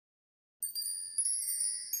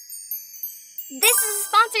This is a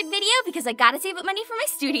sponsored video because I gotta save up money for my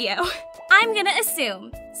studio. I'm gonna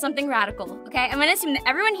assume something radical, okay? I'm gonna assume that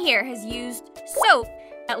everyone here has used soap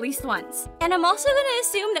at least once. And I'm also gonna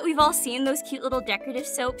assume that we've all seen those cute little decorative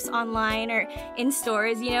soaps online or in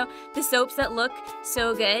stores, you know? The soaps that look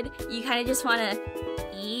so good, you kinda just wanna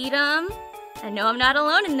eat them. I know I'm not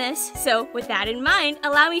alone in this, so with that in mind,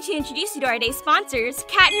 allow me to introduce you to our day's sponsors,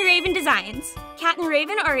 Cat and Raven Designs. Cat and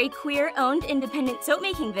Raven are a queer-owned independent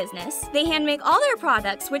soap-making business. They handmake all their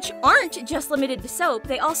products, which aren't just limited to soap.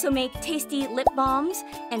 They also make tasty lip balms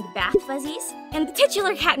and bath fuzzies. And the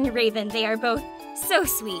titular Cat and Raven, they are both so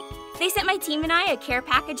sweet. They sent my team and I a care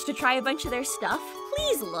package to try a bunch of their stuff.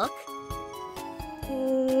 Please look.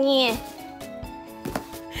 Yeah.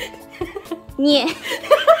 Yeah.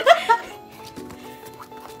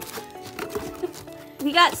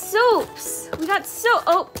 We got soaps. We got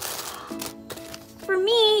oh. For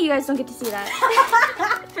me, you guys don't get to see that.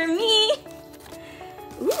 For me.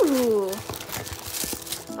 Ooh.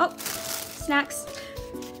 Oh, snacks.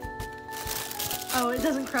 Oh, it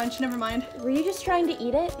doesn't crunch, never mind. Were you just trying to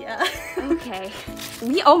eat it? Yeah. Okay.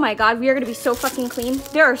 Oh my god, we are gonna be so fucking clean.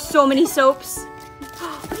 There are so many soaps.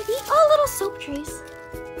 What are these? Oh, little soap trays.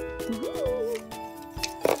 Ooh.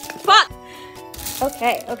 Fuck!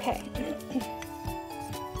 Okay, okay.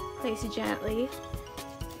 Place it gently.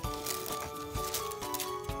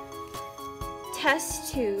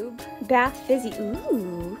 Test tube, bath fizzy.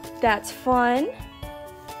 Ooh, that's fun.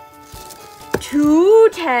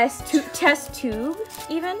 Test tube,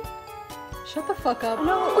 even. Shut the fuck up.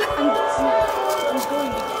 No, I'm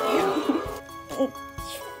going to get you.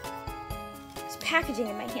 There's packaging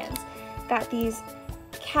in my hands. Got these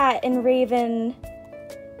Cat and Raven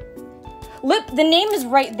lip. The name is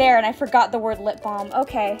right there, and I forgot the word lip balm.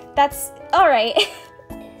 Okay, that's all right.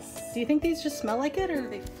 Do you think these just smell like it, or are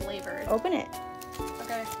they flavored? Open it.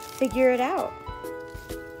 Okay. Figure it out.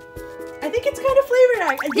 I think it's kind of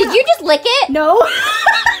flavored. Did you just lick it? No.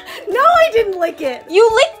 No, I didn't lick it. You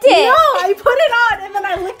licked it. No, I put it on and then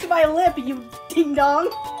I licked my lip, you ding dong.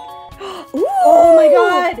 Ooh. Oh my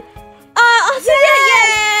god. I'll take it.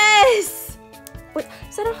 Yes. Wait,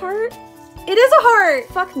 is that a heart? It is a heart.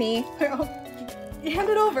 Fuck me. Hand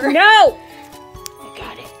it over. No. I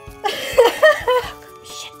got it.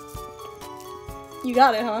 Shit. You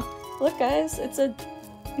got it, huh? Look, guys, it's a.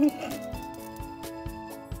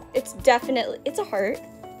 It's definitely, it's a heart.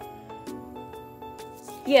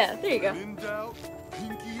 Yeah, there you go.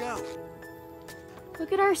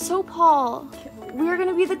 Look at our soap haul. We're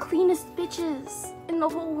gonna be the cleanest bitches in the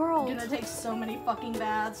whole world. I'm gonna take so many fucking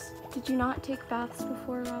baths. Did you not take baths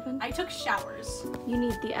before, Robin? I took showers. You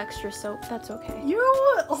need the extra soap, that's okay. You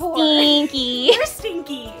whore. Stinky. You're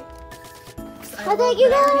stinky. How did you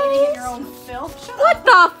marinating in guys? your own filth. Shut What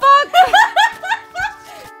up. the fuck?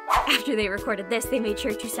 After they recorded this, they made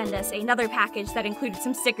sure to send us another package that included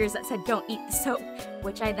some stickers that said "Don't eat the soap,"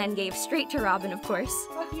 which I then gave straight to Robin, of course.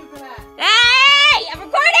 Fuck you for that. Hey! I'm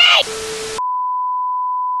recording!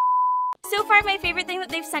 So far, my favorite thing that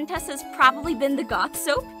they've sent us has probably been the Goth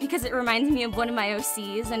soap, because it reminds me of one of my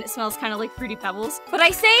OCs and it smells kind of like Fruity Pebbles. But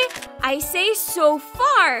I say so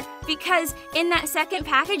far because in that second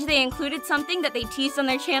package, they included something that they teased on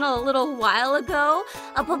their channel a little while ago.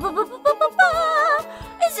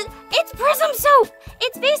 It's Prism soap!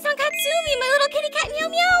 It's based on Katsumi, my little kitty cat Meow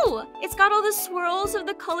Meow! It's got all the swirls of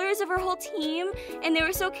the colors of her whole team, and they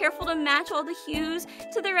were so careful to match all the hues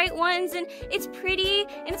to the right ones, and it's pretty,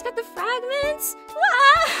 and it's got the fragments.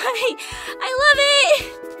 Why? I love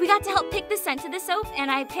it! We got to help pick the scent of the soap, and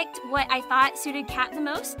I picked what I thought suited Cat the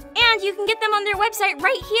most. And you can get them on their website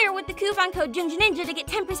right here with the coupon code GinjaNinja to get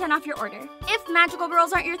 10% off your order. If magical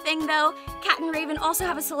girls aren't your thing though, Cat and Raven also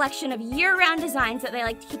have a selection of year-round designs that they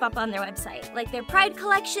like to keep up on their website. Like their Pride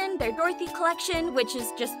collection, their Dorothy collection, which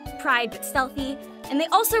is just Pride but stealthy, and they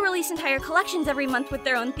also release entire collections every month with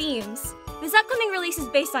their own themes. This upcoming release is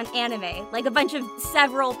based on anime, like a bunch of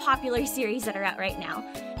several popular series that are out right now,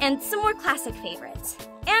 and some more classic favorites.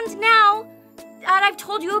 And now that I've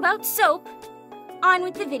told you about soap, on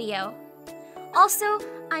with the video. Also,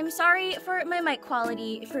 I'm sorry for my mic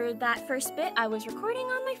quality for that first bit. I was recording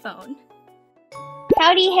on my phone.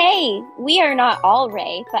 Howdy, hey! We are not all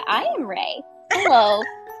Ray, but I am Ray. Hello.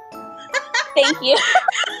 Thank you.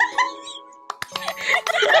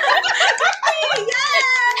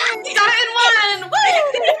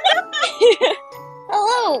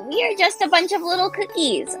 Hello, we are just a bunch of little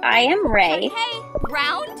cookies. I am Ray. Hey,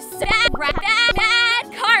 round, sad,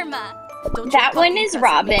 bad karma. That one is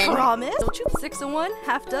Robin. Promise? Don't you 6 of one,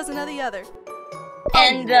 half dozen of the other.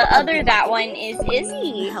 And the other that one is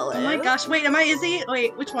Izzy. Hello. Oh my gosh, wait, am I Izzy?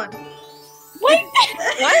 Wait, which one? What?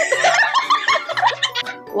 What?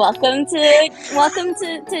 Welcome to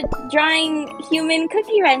drawing human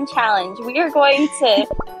cookie run challenge. We are going to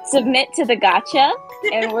submit to the gotcha,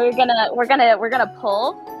 and we're gonna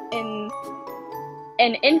pull in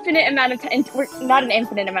an infinite amount of time. Not an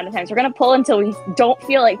infinite amount of times. We're gonna pull until we don't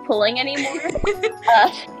feel like pulling anymore.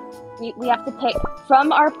 We have to pick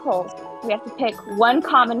from our pulls. We have to pick one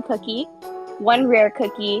common cookie, one rare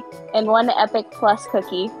cookie, and one epic plus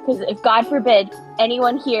cookie. Because if God forbid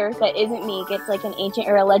anyone here that isn't me gets like an ancient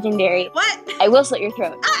or a legendary, What? I will slit your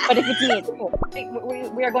throat. But if it's me, it's cool.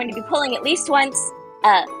 We are going to be pulling at least once.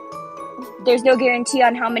 There's no guarantee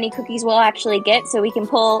on how many cookies we'll actually get, so we can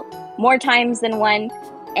pull more times than one.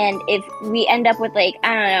 And if we end up with, like,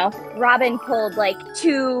 I don't know, Robin pulled like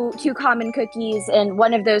two common cookies, and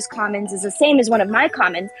one of those commons is the same as one of my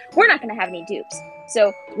commons, we're not going to have any dupes.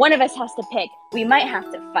 So one of us has to pick. We might have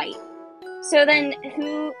to fight. So then,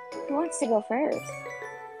 who wants to go first?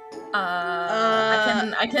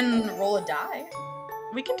 I can roll a die.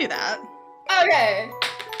 We can do that. Okay.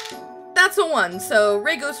 That's a 1, so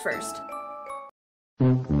Ray goes first.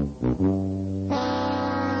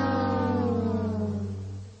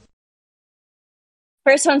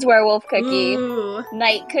 First one's werewolf cookie. Ooh.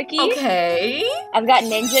 Night cookie. Okay. I've got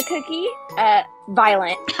ninja cookie.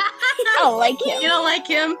 Violent. I don't like him. You don't like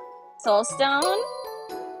him? Soulstone.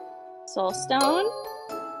 Soulstone.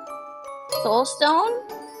 Soulstone.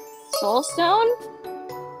 Soulstone.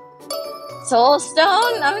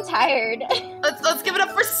 Soulstone. I'm tired. Let's give it up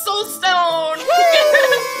for Soulstone.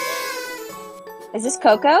 Is this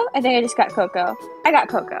Coco? I think I just got Coco. I got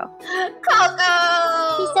Coco.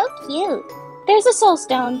 Coco. He's so cute. There's a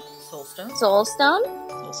Soulstone. Soulstone. Soulstone.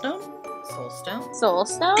 Soulstone? Soulstone.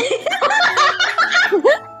 Soulstone.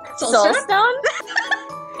 Soulstone? Soulstone.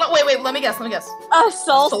 Wait, let me guess. Oh,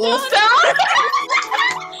 Soulstone. Soulstone?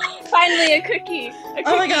 Finally, a cookie.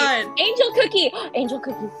 Oh my god. Angel cookie. Angel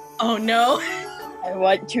cookie. Oh no. I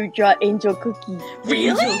want to draw angel cookie.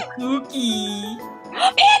 Really? Cookie.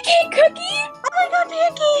 Pancake cookie. Oh my god,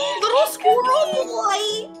 Pancake! Little squirrel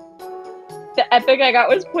boy. The epic I got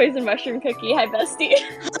was poison mushroom cookie. Hi, bestie.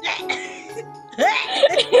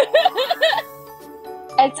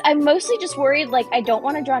 I'm mostly just worried, like, I don't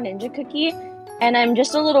want to draw ninja cookie, and I'm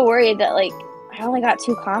just a little worried that, like, I only got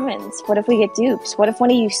 2 commons. What if we get dupes? What if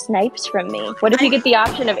one of you snipes from me? What if you get the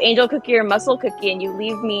option of angel cookie or muscle cookie, and you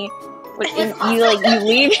leave me? You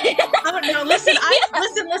leave. Oh no! Listen,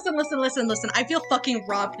 listen. I feel fucking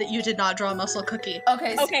robbed that you did not draw a muscle cookie.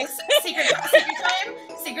 Okay.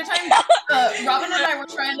 Secret time. Robin and I were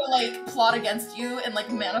trying to like plot against you and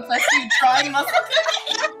like manifest you drawing muscle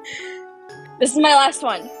cookie. This is my last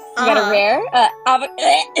one. You got a rare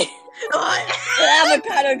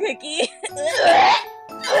avocado cookie.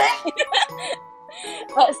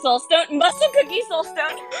 Soulstone, muscle cookie,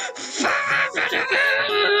 Soulstone.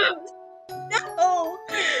 No!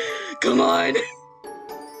 Come on!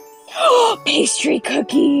 Pastry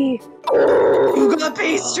cookie! Who got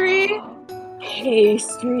pastry?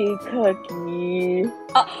 Pastry cookie.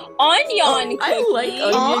 Onion cookie. I like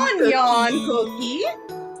Onion cookie.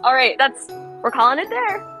 Alright, we're calling it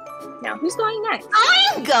there. Now, who's going next?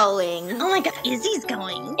 I'm going. Oh my god, Izzy's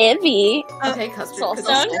going. Ivy. Okay, custard.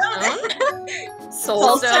 Soulstone.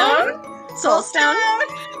 Soulstone. Soulstone.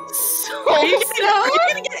 Are you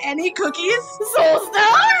gonna get any cookies?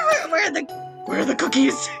 Soulstone. Where are the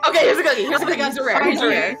cookies? Okay, here's a cookie. Here's a rare. Here's a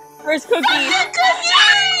rare. First cookie.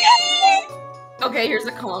 Okay, here's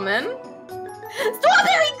a common.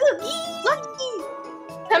 Strawberry cookie.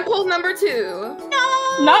 Temple number 2. No.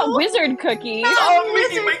 Not wizard cookie. Oh,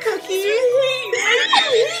 Mickey, my cookie.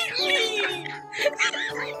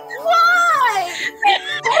 Why?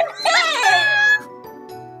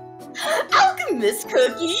 Alchemist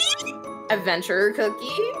cookie. Adventurer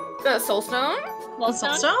cookie. Soulstone.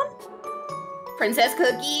 Soulstone? Princess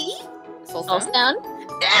cookie. Soulstone.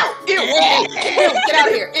 Ew! Ew! Get out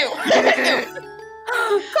of here! Ew!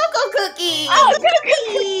 Cocoa cookie! Oh,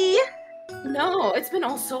 cookie! No, it's been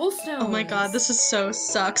all Soulstone. Oh my god, this is so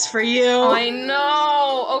sucks for you. I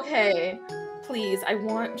know! Okay. Please, I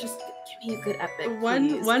want, just give me a good epic,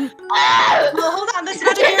 please. Well, hold on, that's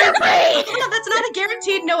not a guarantee. Hold on, that's not a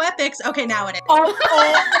guaranteed no epics. Okay, now it is.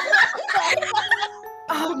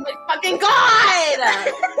 Oh my fucking god!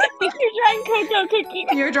 You're drawing Cocoa cookie.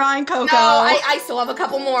 You're drawing Coco. No, I still have a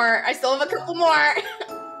couple more.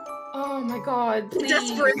 Oh my god, please.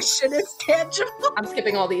 Desperation is tangible. I'm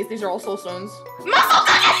skipping all these. These are all Soulstones.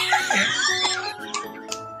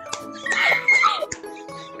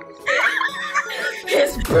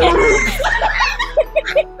 His boobs!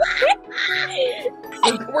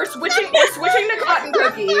 We're switching to cotton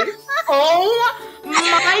cookie. Oh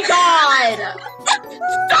my god!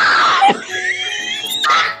 Stop!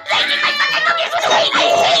 Stop making my fucking cookies with hate! I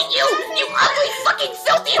hate you! You ugly fucking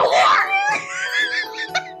filthy whore!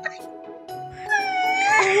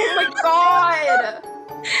 Oh my god!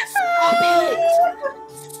 Stop it!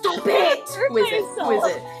 Stop it! Who is it? Who is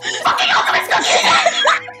it? Fucking alchemist cookies!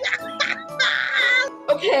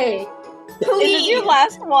 Okay. Is Please. this your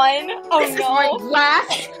last one? Oh This is no. my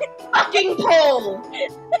last fucking poll!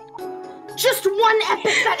 Just one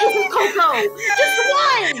epic that isn't Coco! Just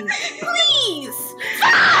one! Please!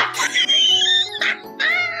 Fuck!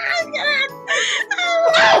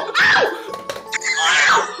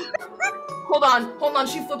 Hold on,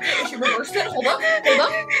 she flipped it and she reversed it. Hold up.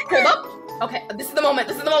 Okay, this is the moment.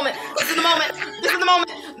 This is the moment.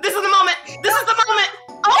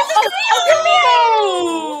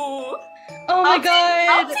 Oh! Oh my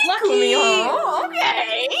god! Lucky! Oh,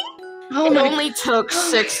 okay. Oh It my only took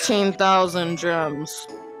 16,000 gems.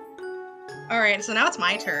 Alright, so now it's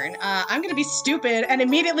my turn. I'm gonna be stupid and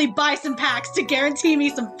immediately buy some packs to guarantee me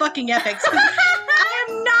some fucking epics. I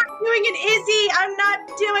am not doing it, Izzy! I'm not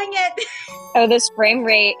doing it! Oh, this frame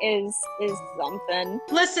rate is something.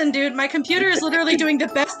 Listen, dude, my computer is literally doing the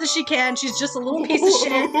best that she can. She's just a little piece of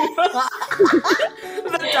shit.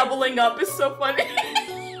 The doubling up is so funny.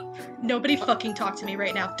 Nobody fucking talk to me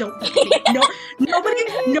right now. Don't look at me. No, nobody.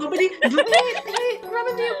 Hey,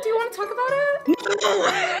 Robin, do you want to talk about it?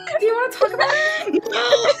 Do you want to talk about it?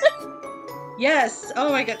 Yes.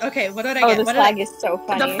 Oh my god. Okay, what did I Oh, get? this What did I... flag is so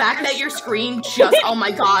funny. The fact that your screen just, oh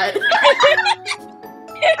my god.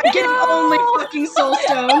 I'm getting only fucking soul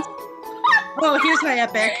stones. Oh, here's my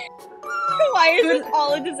epic. Why is this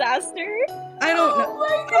all a disaster? I don't know. Oh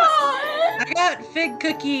my god. I got fig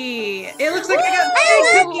cookie. It looks like I got fig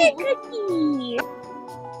cookie. Cookie. I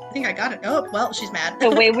think I got it. Oh, well, she's mad.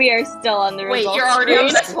 The way we are still on the Wait, results you're already on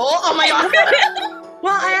the screen. next poll? Oh my god.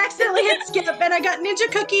 Well, I accidentally hit skip and I got Ninja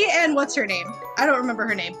Cookie and what's her name? I don't remember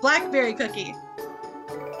her name. Blackberry Cookie.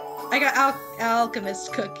 I got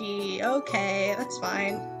Alchemist Cookie. Okay, that's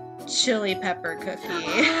fine. Chili Pepper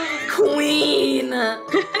Cookie. Queen.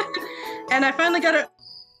 And I finally got a...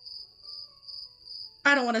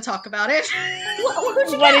 I don't want to talk about it. Who'd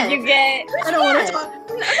you What get? did you get? I don't want to talk.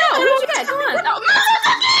 No, who'd you get? Come on.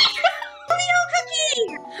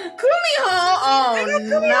 Kumiho! Oh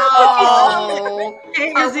no!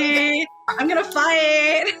 Hey, Izzy. I'm gonna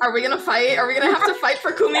fight. Are we gonna fight? Are we gonna have to fight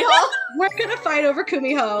for Kumiho? We're gonna fight over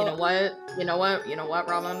Kumiho. You know what,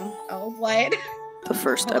 Robin? Oh, what? The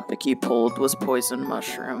first epic you pulled was poison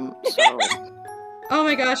mushroom, so... Oh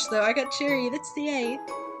my gosh, though, I got Cherry. That's the A.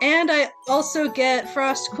 And I also get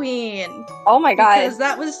Frost Queen. Oh my god. Because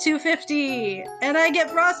that was 250. And I get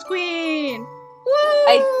Frost Queen.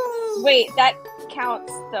 Wait, that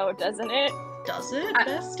counts though, doesn't it? Does it, I-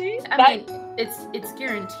 bestie? I mean, it's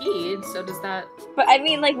guaranteed. So does that? But I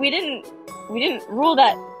mean, like we didn't rule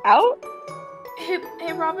that out. Hey,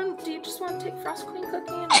 Robin, do you just want to take Frost Queen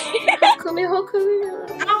cookie and have Kumiho cookie?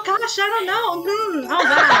 Oh gosh, I don't know. Oh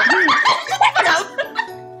wow.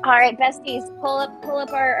 All right, besties, pull up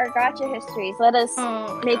our gacha histories. Let us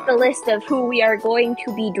Oh, my make God. the list of who we are going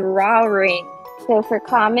to be drawing. So for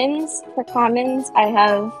commons, I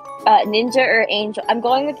have Ninja or Angel. I'm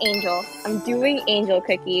going with Angel. I'm doing Angel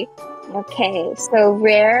Cookie. Okay, so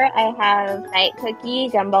rare, I have Night Cookie,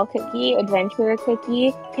 Gumball Cookie, Adventurer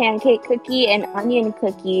Cookie, Pancake Cookie, and Onion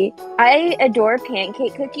Cookie. I adore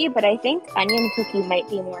Pancake Cookie, but I think Onion Cookie might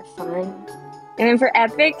be more fun. And then for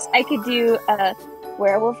epics, I could do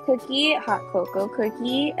Werewolf Cookie, Hot Cocoa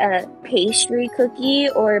Cookie, Pastry Cookie,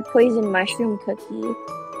 or Poison Mushroom Cookie.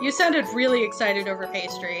 You sounded really excited over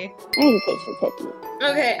pastry. I need a Pastry Cookie.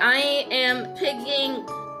 Okay, I am picking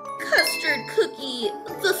Custard Cookie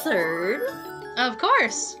the third, Of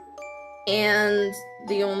course. and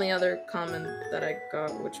the only other common that I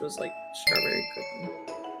got, which was like Strawberry Cookie,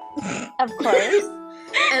 Of course.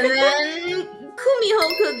 and then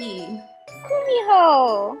Kumiho Cookie.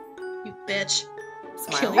 Kumiho! You bitch.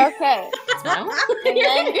 Smile. Okay. Smile.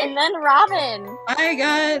 And then Robin. I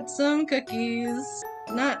got some cookies.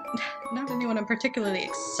 Not anyone I'm particularly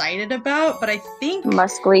excited about, but I think...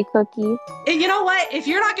 Muscly Cookie. You know what? If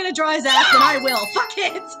you're not gonna draw his ass, then I will. Fuck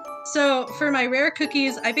it! So, for my rare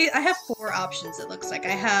cookies, I have 4 options, it looks like. I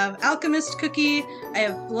have Alchemist Cookie, I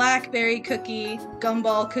have Blackberry Cookie,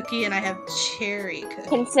 Gumball Cookie, and I have Cherry Cookie.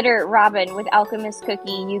 Consider Robin with Alchemist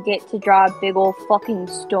Cookie, you get to draw big ol' fucking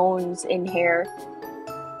stones in hair.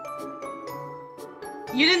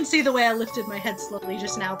 You didn't see the way I lifted my head slowly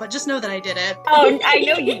just now, but just know that I did it. Oh, I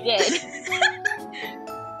know you did.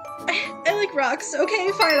 I like rocks. Okay,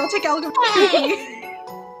 fine, I'll take Alchemist Cookie.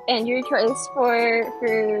 And your choice for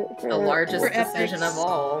The largest For decision epics. of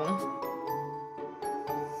all.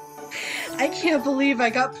 I can't believe I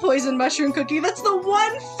got poison mushroom cookie. That's the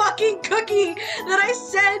one fucking cookie that I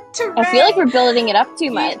said to Ray. I feel like we're building it up too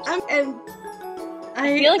much. I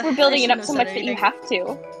feel like we're building it up shouldn't so have much said that you anything. have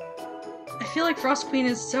to. I feel like Frost Queen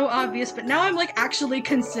is so obvious, but now I'm like actually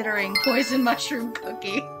considering poison mushroom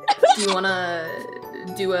cookie. Do you wanna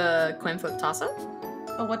do a coin flip toss-up?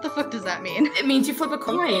 Oh, what the fuck does that mean? It means you flip a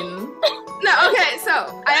coin. No, okay,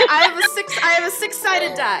 so I have a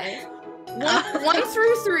six-sided die. One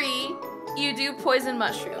through 3, you do poison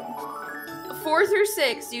mushroom. 4 through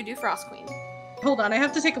 6, you do frost queen. Hold on, I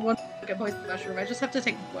have to take one look at poison mushroom. I just have to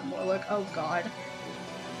take one more look. Oh god.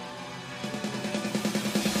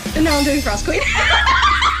 And now I'm doing Frost Queen.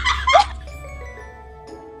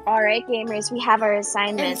 Alright, gamers, we have our And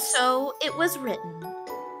assignments. so it was written.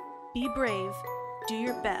 Be brave, do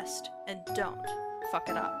your best, and don't fuck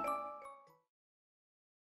it up.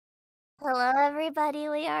 Hello, everybody.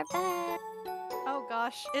 We are back. Oh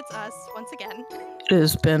gosh, it's us once again. It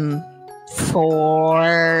has been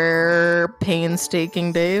 4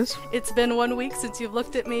 painstaking days. It's been 1 week since you've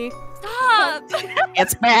looked at me. Stop!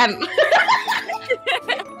 It's been.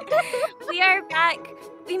 We are back.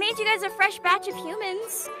 We made you guys a fresh batch of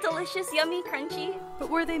humans. Delicious, yummy, crunchy. But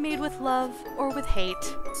were they made with love or with hate?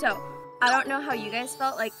 So, I don't know how you guys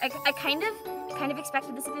felt. Like, I kind of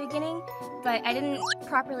expected this at the beginning, but I didn't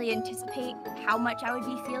properly anticipate how much I would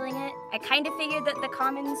be feeling it. I kind of figured that the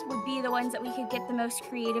commons would be the ones that we could get the most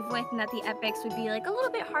creative with, and that the epics would be like a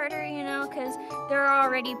little bit harder, you know, because they're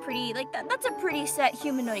already pretty, like, that's a pretty set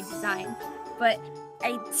humanoid design. But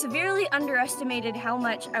I severely underestimated how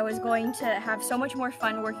much I was going to have so much more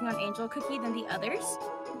fun working on Angel Cookie than the others,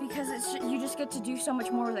 because you just get to do so much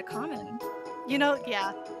more with a common. You know,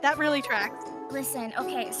 yeah, that really tracks. Listen,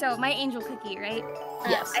 okay, so my Angel Cookie, right?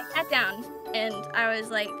 Yes. I sat down and I was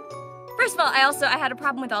like, first of all, I had a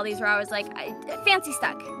problem with all these where I was like, fancy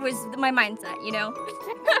stuck was my mindset, you know?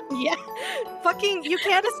 Yeah. Fucking, you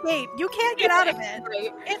can't escape. You can't get out of it.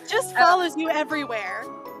 Right. It just follows you everywhere.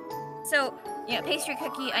 So, you know, pastry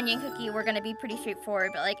cookie, onion cookie, we're gonna be pretty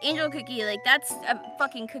straightforward, but like Angel Cookie, like that's a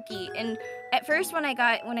fucking cookie. And at first when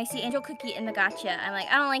I see Angel Cookie in the gacha, I'm like,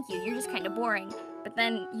 I don't like you, you're just kind of boring. But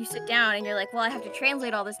then you sit down and you're like, well, I have to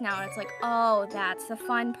translate all this now, and it's like, oh, that's the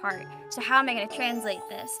fun part. So how am I gonna translate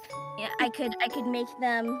this? Yeah, I could make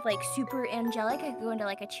them like super angelic. I could go into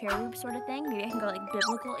like a cherub sort of thing. Maybe I can go like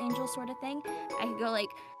biblical angel sort of thing. I could go like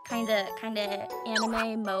kinda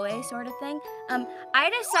anime moe sort of thing. I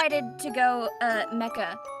decided to go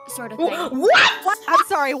mecha sort of thing. What? I'm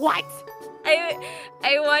sorry, what? I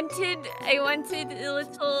wanted a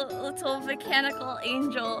little mechanical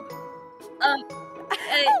angel. What?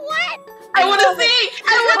 I want to see!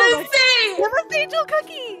 I want to see! Give us Angel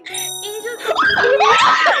Cookie! Angel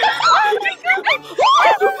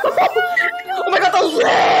Oh my god, the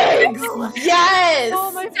legs! Yes!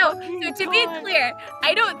 Oh my So fucking to be God. clear,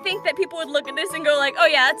 I don't think that people would look at this and go like, oh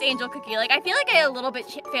yeah, that's Angel Cookie. Like, I feel like I a little bit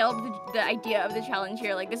failed the idea of the challenge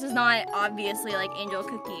here. Like, this is not obviously like Angel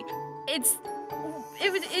Cookie. It's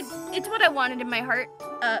what I wanted in my heart.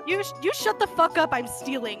 You shut the fuck up. I'm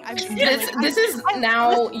stealing. I'm stealing. This is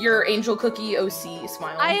now your Angel Cookie OC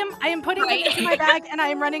smile. I am putting Right. it into my bag and I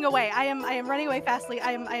am running away. I am running away fastly.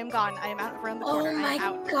 I am gone. I am out around the corner. Oh I my am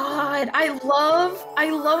out. god, I love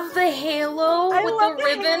the halo I with love the the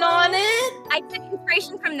ribbon halo. on it. I took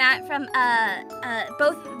inspiration from that from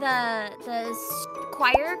both the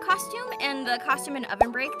choir costume and the costume in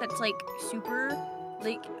Oven Break that's like super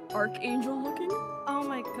like archangel looking. Oh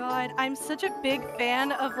my god, I'm such a big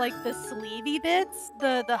fan of like the sleevey bits,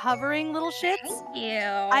 the hovering little shits. Thank you.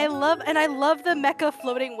 I love the mecha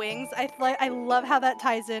floating wings. I love how that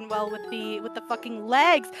ties in well with the fucking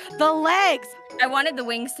legs. The legs. I wanted the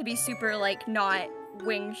wings to be super like not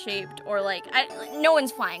wing shaped or like no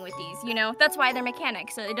one's flying with these, you know? That's why they're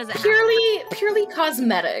mechanics, so it doesn't have to Purely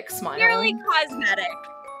cosmetic smile. be purely cosmetic.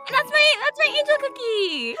 And that's my Angel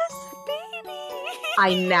Cookie. Yes, baby.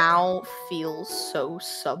 I now feel so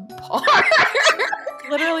subpar.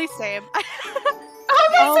 Literally same. How am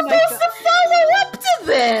I Oh my supposed to follow up to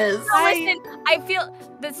this? Listen, I feel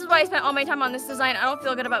this is why I spent all my time on this design. I don't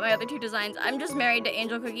feel good about my other two designs. I'm just married to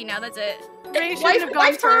Angel Cookie now. That's it. Ray shouldn't have gone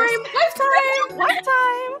Lifetime! first.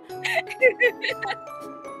 Lifetime! Lifetime.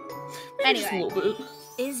 Just a Anyway, little bit.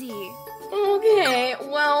 Izzy. Okay,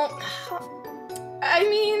 well, I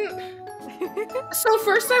mean, so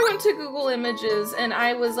first I went to Google Images and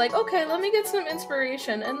I was like, okay, let me get some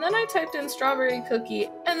inspiration. And then I typed in strawberry cookie.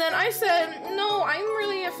 And then I said, no, I'm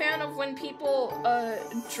really a fan of when people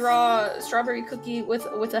draw strawberry cookie with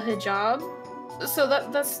a hijab. So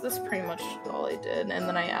that's pretty much all I did, and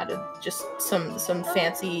then I added just some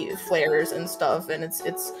fancy flares and stuff, and it's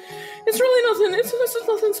really nothing. It's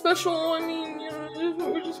nothing special. I mean, you know,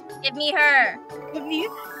 we're just... Give me her. Give me her.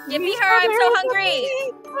 I'm so hungry.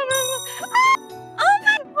 Oh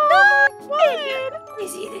my god!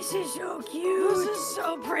 Lizzie, this is so cute. This is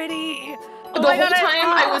so pretty. The whole time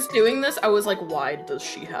I was doing this, I was like, why does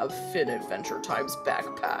she have Finn Adventure Time's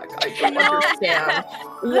backpack? I don't understand.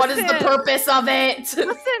 What is the purpose of it?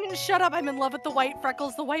 Listen, shut up. I'm in love with the white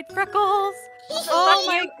freckles. The white freckles. Oh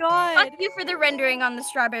my god. Fuck you for the rendering on the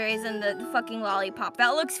strawberries and the fucking lollipop. That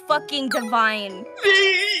looks fucking divine.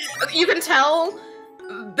 You can tell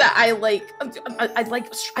that I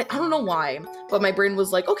don't know why, but my brain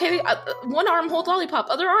was like, okay, one arm hold lollipop,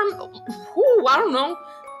 other arm, I don't know.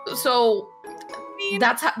 So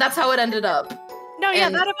that's how it ended up. No, yeah,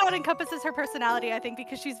 that about encompasses her personality, I think,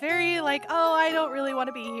 because she's very like, oh, I don't really want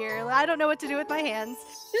to be here. I don't know what to do with my hands.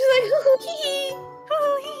 She's like, hoo hoo hee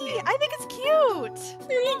hee. I think it's cute.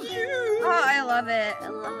 Thank you. Oh, I love it. I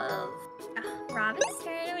love Robin's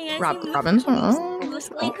turn. We gotta see Robin's turn.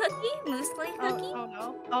 Muesli cookie. Muesli cookie.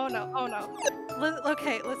 Oh no.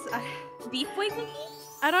 Okay, let's. Beef boy cookie.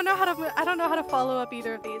 I don't know how to follow up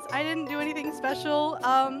either of these. I didn't do anything special.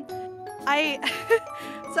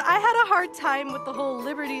 So I had a hard time with the whole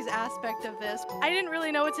liberties aspect of this. I didn't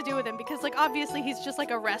really know what to do with him because, like, obviously he's just like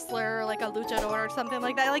a wrestler or like a luchador or something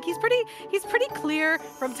like that. Like, he's pretty clear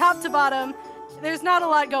from top to bottom. There's not a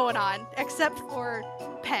lot going on except for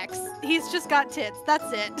pecs. He's just got tits.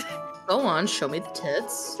 That's it. Go on, show me the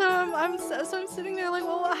tits. So I'm sitting there like,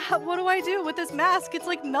 well, what do I do with this mask? It's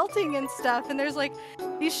like melting and stuff, and there's like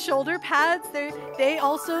these shoulder pads. They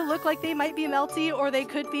also look like they might be melty, or they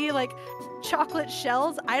could be like chocolate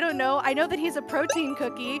shells. I don't know. I know that he's a protein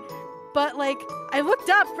cookie, but like I looked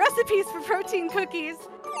up recipes for protein cookies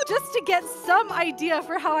just to get some idea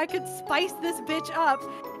for how I could spice this bitch up,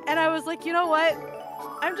 and I was like, you know what?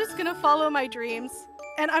 I'm just gonna follow my dreams,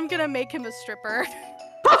 and I'm gonna make him a stripper.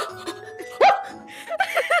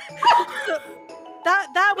 So,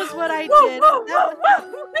 that was what I did.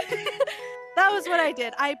 That was what I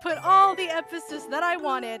did. I put all the emphasis that I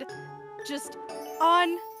wanted just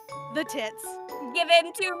on the tits. Give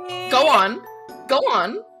him to me. Go on.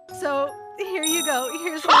 So here you go.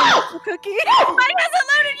 Here's my cookie. Mine hasn't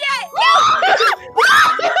loaded yet.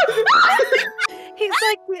 He's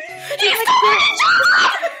like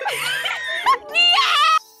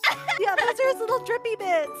yeah, those are his little drippy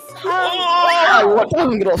bits. I want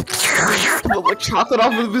him to get chocolate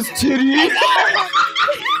off of his titty. I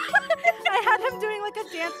had him doing like a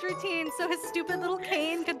dance routine so his stupid little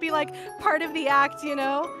cane could be like part of the act, you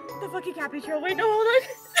know? The fucking Cappy Trail. Wait, no, hold on.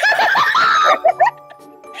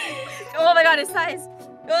 Oh my god, his thighs.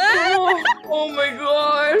 Oh my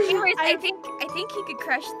gosh. Anyways, I think he could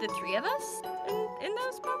crush the three of us in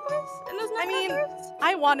those poppers. In those nutcrackers.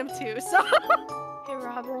 I want him to, so. Hey,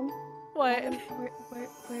 Robin. What?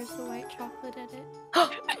 Where's the white chocolate in it?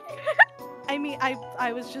 I mean,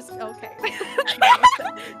 I was just okay.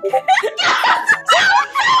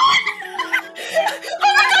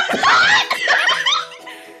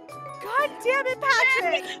 God damn it,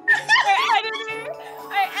 Patrick!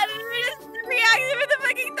 Our editor just reacted with a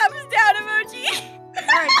fucking thumbs down emoji.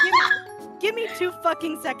 Alright, give me 2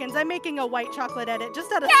 fucking seconds. I'm making a white chocolate edit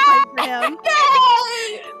just out of spite for him.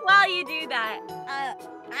 While you do that,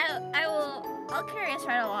 I'll carry us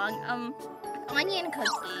right along. Onion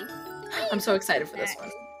cookie. I'm so excited for this one.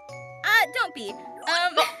 Don't be.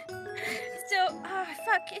 So,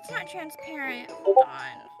 fuck, it's not transparent. Hold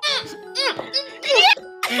on.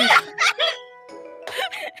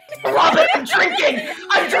 Robin, I'm drinking,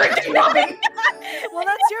 Robin. Well,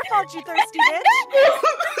 that's your fault, you thirsty bitch.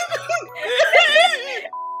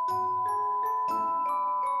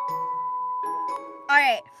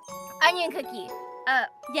 Alright, onion cookie.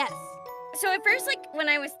 Yes. So at first, like, when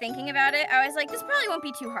I was thinking about it, I was like, this probably won't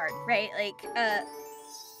be too hard, right? Like,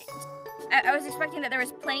 I was expecting that there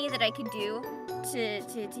was plenty that I could do to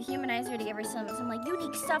humanize her, to give her some like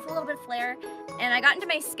unique stuff, a little bit of flair. And I got into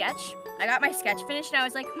my sketch. I got my sketch finished, and I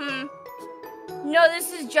was like, no,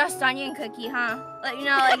 this is just onion cookie, huh? Like, you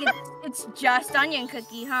know, like it's just onion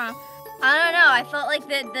cookie, huh? I don't know. I felt like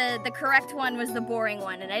the correct one was the boring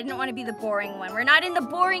one, and I didn't want to be the boring one. We're not in the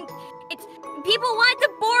boring. It's people want the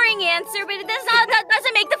boring answer, but that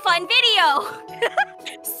doesn't make the fun video.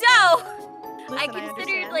 So Listen, I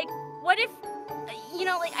considered like, what if, you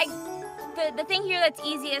know, like the thing here that's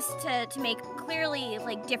easiest to make clearly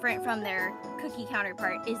like different from their cookie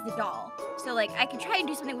counterpart is the doll. So like I could try and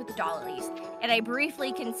do something with the doll at least. And I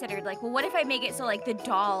briefly considered like, well, what if I make it so like the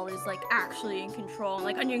doll is like actually in control and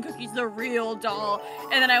like Onion Cookie's the real doll?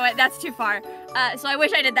 And then I went, that's too far. So I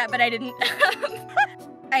wish I did that, but I didn't.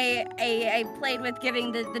 I played with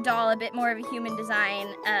giving the doll a bit more of a human design.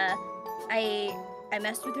 I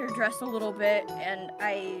messed with her dress a little bit, and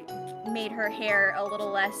I made her hair a little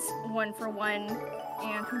less one-for-one.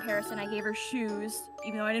 In comparison, I gave her shoes,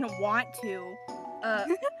 even though I didn't want to.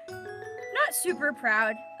 Not super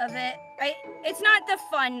proud of it. It's not the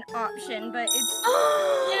fun option, but it's,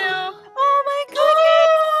 you know. Oh my god!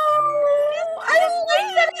 Oh, I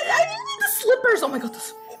like that. I need the slippers. Oh my god,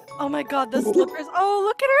 Oh my god, the slippers. Oh,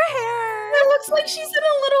 look at her hair. it looks like she's in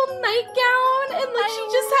a little nightgown and like she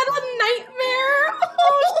just had a nightmare.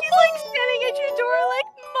 Oh, she's like standing at your door like,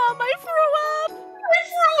 Mom, I threw up.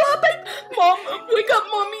 Mom, wake up,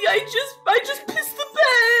 mommy. I just pissed the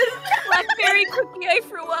bed. Blackberry cookie, I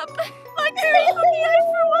threw up. Blackberry cookie, I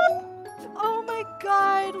threw up. Oh my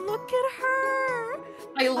god, look at her.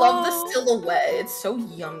 I love the silhouette. It's so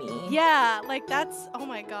yummy. Yeah, like that's, oh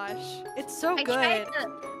my gosh. It's so good.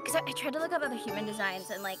 Because I tried to look up other human designs,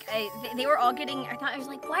 and like they were all getting, I was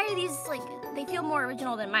like, why are these like, they feel more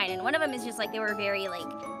original than mine. And one of them is just like, they were very like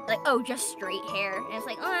oh, just straight hair. And it's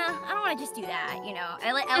like, I don't want to just do that, you know.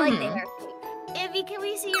 I like the hair shape. Ivy, can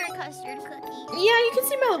we see your custard cookie? Yeah, you can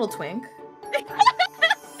see my little twink.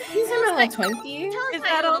 You see my little Twinkie? Tell us Is about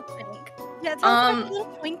that your a- little twink. Yeah, it's like a little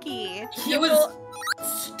Twinkie. He was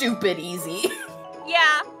stupid easy.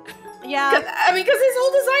 Yeah. Yeah. I mean, because his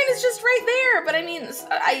whole design is just right there. But I mean,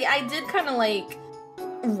 I did kind of like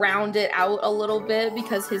round it out a little bit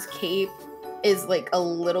because his cape is like a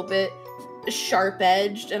little bit sharp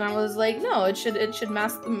edged, and I was like, no, it should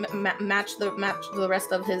match the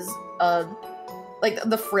rest of his like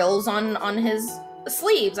the frills on his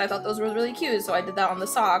sleeves. I thought those were really cute, so I did that on the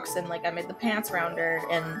socks, and like I made the pants rounder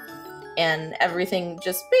and everything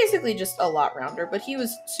just basically just a lot rounder. But he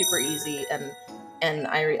was super easy, and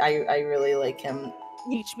I really like him.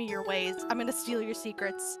 Teach me your ways. I'm gonna steal your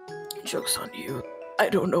secrets. Joke's on you. I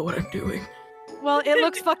don't know what I'm doing. Well, it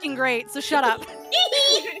looks fucking great, so shut up.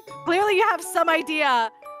 Clearly you have some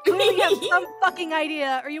idea. Clearly you have some fucking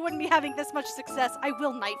idea, or you wouldn't be having this much success. I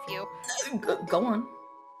will knife you. Go on.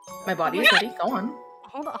 My body is ready. Go on.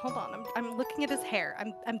 Hold on. I'm looking at his hair.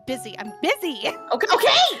 I'm busy. Okay.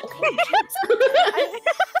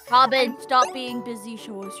 Robin, stop being busy.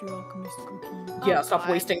 Show us your alchemist cookie. Yeah, stop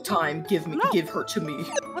wasting time. Give her to me.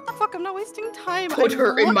 What the fuck? I'm not wasting time. Put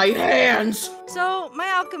her in my hands. So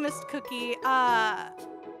my alchemist cookie.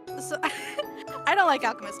 So I don't like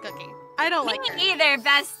alchemist cookie. I don't like her. Me either,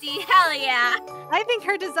 bestie. Hell yeah. I think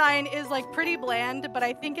her design is like pretty bland, but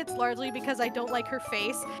I think it's largely because I don't like her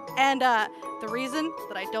face. And the reason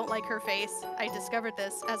that I don't like her face, I discovered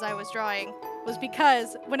this as I was drawing, was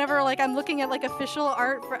because whenever like I'm looking at like official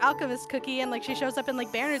art for Alchemist Cookie and like she shows up in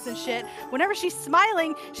like banners and shit, whenever she's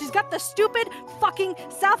smiling, she's got the stupid fucking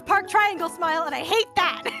South Park triangle smile, and I hate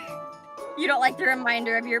that. You don't like the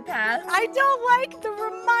reminder of your past? I don't like the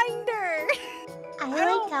reminder. I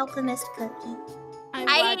like Alchemist Cookie. I'm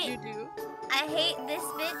glad you do. I hate this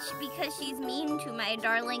bitch because she's mean to my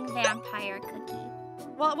darling vampire cookie.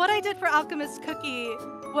 Well, what I did for Alchemist Cookie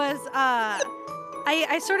was,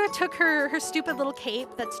 I sort of took her stupid little cape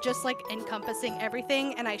that's just like encompassing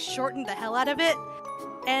everything, and I shortened the hell out of it.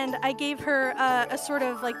 And I gave her a sort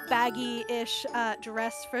of like baggy-ish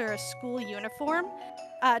dress for a school uniform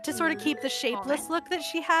to sort of keep the shapeless look that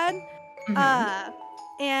she had.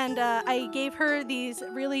 And I gave her these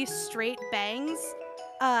really straight bangs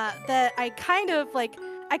that I kind of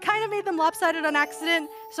made them lopsided on accident,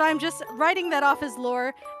 so I'm just writing that off as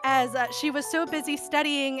lore, as she was so busy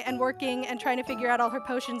studying and working and trying to figure out all her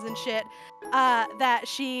potions and shit, that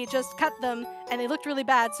she just cut them, and they looked really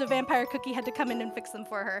bad, so Vampire Cookie had to come in and fix them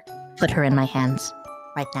for her. Put her in my hands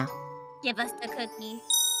right now. Give us the cookie.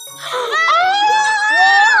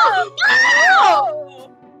 Oh!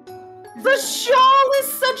 The shawl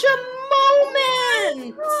is such a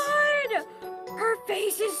moment! God! Her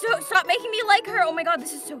face is so... Stop making me like her! Oh my god,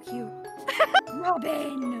 this is so cute.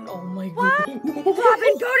 Robin! Oh my god.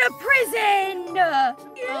 Robin, go to prison! You're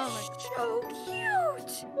Oh so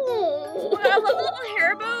cute! Oh. I love the little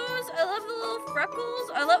hair bows. I love the little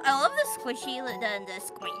freckles. I love the squishy, the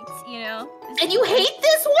squints, you know? And you hate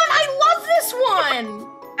this one? I love this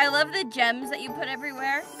one! I love the gems that you put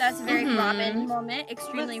everywhere. That's a very Robin moment.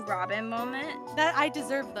 Extremely Robin moment. That I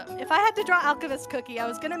deserve them. If I had to draw Alchemist Cookie, I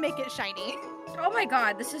was gonna make it shiny. Oh my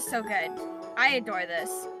god, this is so good. I adore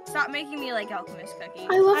this. Stop making me like Alchemist Cookie.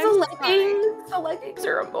 I love I'm the sorry. leggings. The leggings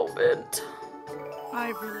are a moment. I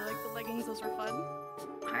really like the leggings. Those were fun.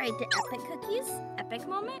 All right, the epic cookies. Epic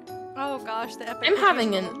moment. Oh gosh, the epic. I'm cookies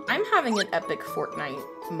having moment. an epic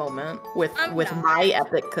Fortnite moment with I'm with not. my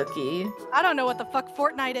epic cookie. I don't know what the fuck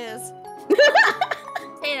Fortnite is.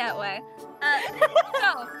 Say that way.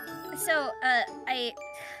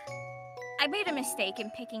 I made a mistake in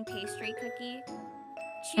picking pastry cookie.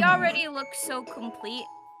 She already looks so complete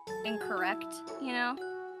and correct, you know?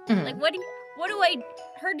 Mhm. Like, what do I,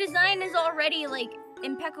 her design is already, like,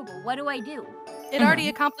 impeccable. What do I do? It already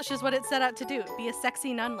accomplishes what it set out to do. Be a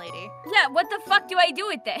sexy nun lady. Yeah, what the fuck do I do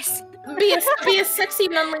with this? Be a sexy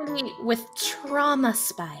nun lady with trauma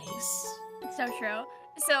spice. So true.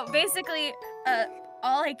 So basically,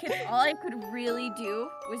 all I could really do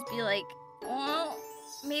was be like, well,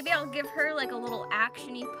 maybe I'll give her like a little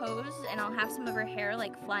actiony pose, and I'll have some of her hair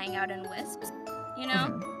like flying out in wisps. You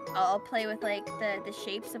know, I'll play with like the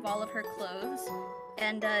shapes of all of her clothes,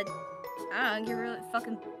 and I don't know, give her like,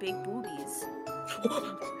 fucking big boobies.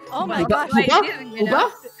 Oh my What gosh. do I do, you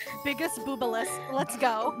know? Biggest boobalist. Let's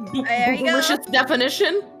go. There you go. Delicious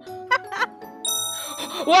definition.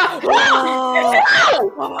 Wow!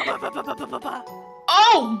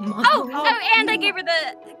 Oh, and I gave her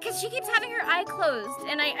because she keeps having her eye closed,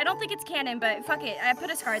 and I don't think it's canon, but fuck it, I put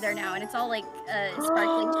a scar there now, and it's all like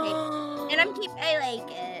sparkling shape, and I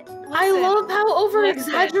like it. I love how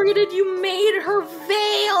over-exaggerated you made her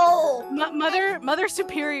veil. Mother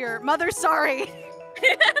superior. Mother sorry.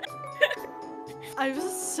 I'm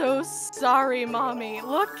so sorry, mommy.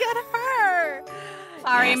 Look at her.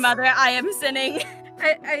 Sorry, Yes. mother, I am sinning.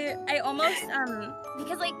 I almost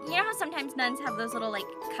because like you know how sometimes nuns have those little like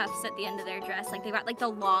cuffs at the end of their dress, like they got like the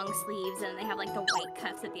long sleeves and they have like the white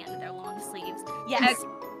cuffs at the end of their long sleeves. Yes.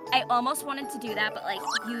 I almost wanted to do that, but like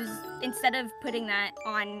instead of putting that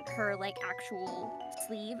on her like actual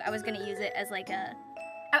sleeve, I was gonna use it as like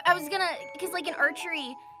because like in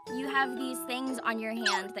archery, you have these things on your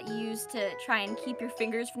hand that you use to try and keep your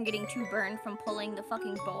fingers from getting too burned from pulling the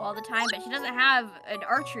fucking bow all the time, but she doesn't have an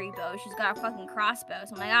archery bow, she's got a fucking crossbow,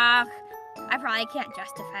 so I'm like, I probably can't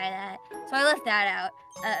justify that. So I left that out.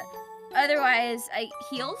 Otherwise,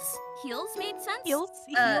 heels made sense. Heels.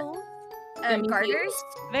 Garters.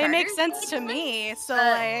 They make Garters sense made to me. So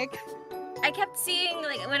like, I kept seeing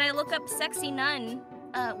like when I look up sexy nun,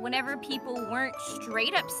 whenever people weren't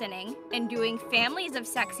straight up sinning and doing families of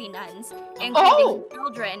sexy nuns and keeping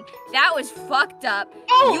children, that was fucked up.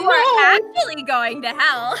 You are actually going to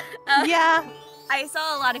hell. yeah. I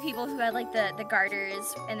saw a lot of people who had like the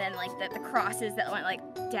garters and then like the crosses that went like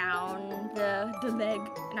down the leg,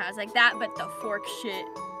 and I was like that, but the fork shit.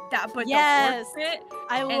 That, but Yes. the fork shit.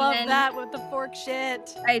 I And love then- that with the fork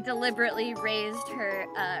shit. I deliberately raised her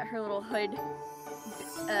little hood,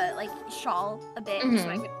 like shawl a bit so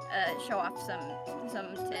I could show off some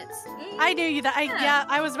tits. I knew you that.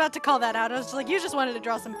 I was about to call that out. I was just like, you just wanted to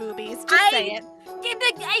draw some boobies. Just say it.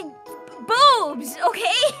 Boobs,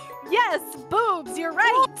 okay? Yes, boobs. You're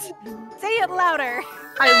right. Say it louder.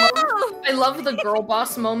 I love the girl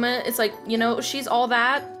boss moment. It's like, you know, she's all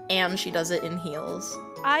that, and she does it in heels.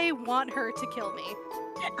 I want her to kill me.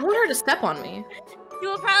 I want her to step on me. You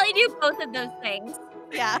will probably do both of those things.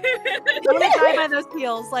 Yeah. I'm gonna die by those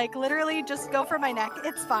heels. Like, literally, just go for my neck.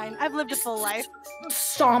 It's fine. I've lived a full life.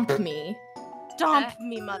 Stomp me. Stomp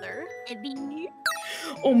me, mother.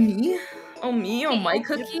 Oh me? Oh me? Oh my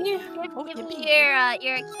cookie? Give me your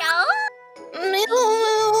kill.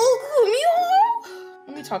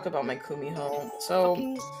 Let me talk about my Kumiho. So,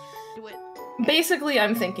 Fucking do it. basically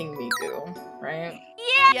I'm thinking Miku, right?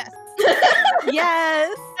 Yeah. Yes.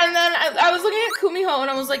 Yes. And then I was looking at Kumiho and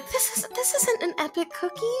I was like, this isn't an epic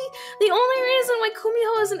cookie. The only reason why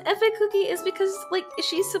Kumiho is an epic cookie is because like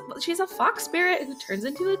she's a fox spirit who turns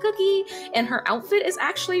into a cookie, and her outfit is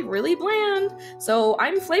actually really bland. So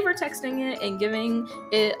I'm flavor texting it and giving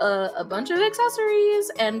it a bunch of accessories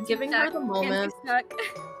and giving her the moment.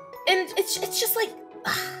 And it's just like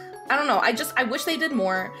I don't know. I wish they did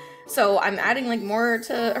more. So I'm adding like more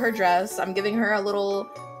to her dress. I'm giving her a little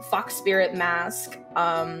fox spirit mask.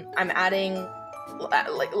 I'm adding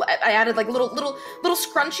I added like little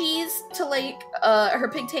scrunchies to like her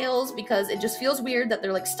pigtails because it just feels weird that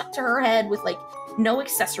they're like stuck to her head with like no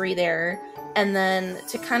accessory there. And then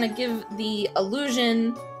to kind of give the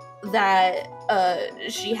illusion that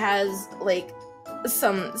she has like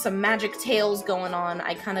some magic tails going on,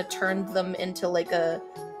 I kind of turned them into like a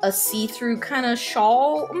see-through kind of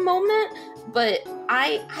shawl moment, but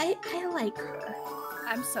I like her.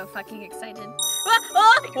 I'm so fucking excited.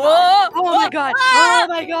 Oh my god. Oh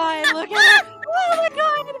my god. Look at her. Oh my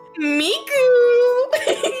god.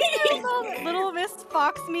 Miku! Little Miss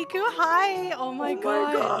Fox Miku. Hi. Oh my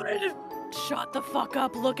god. Shut the fuck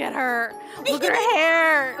up. Look at her. Look at her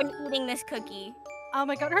hair. I'm eating this cookie. Oh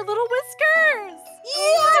my god, her little whiskers.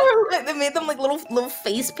 Yeah, they made them like little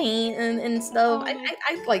face paint and stuff.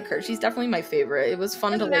 I like her. She's definitely my favorite. It was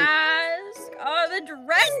fun to like. Mask. Oh, the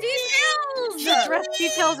dress details. The dress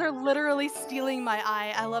details are literally stealing my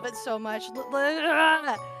eye. I love it so much.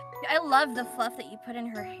 I love the fluff that you put in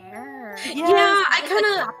her hair. Yeah, I Just, kind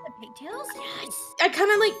of. like, the pigtails. Yes. I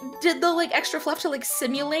kind of like did the like extra fluff to like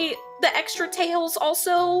simulate the extra tails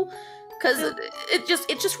also, because it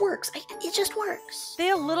just works. It just works. They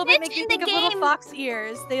a little bit Bitch, make me in think the of little game. fox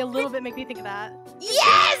ears. They a little bit make me think of that.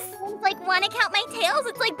 Yes. It's like, wanna count my tails?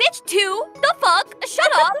 It's like, bitch, 2. The fuck?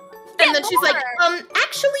 Shut up. And then Get she's like, more.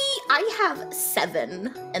 actually, I have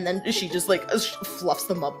 7. And then she just like fluffs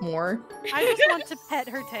them up more. I just want to pet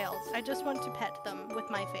her tails. I just want to pet them with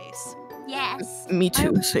my face. Yes. Me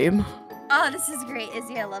too, same. Oh, this is great,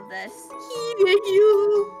 Izzy. I love this. Thank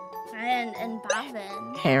you. And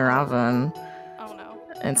Bavin. Hey, Robin. Oh no.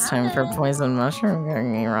 It's time for poison mushroom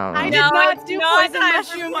cookie, Robin. I did No, not it's do not poison time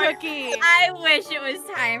for mushroom poison- cookie. I wish it was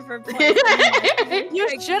time for poison mushroom You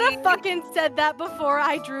cookie. should have fucking said that before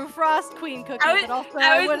I drew Frost Queen cookie, I was- but also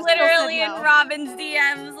I was would've still said literally in no. Robin's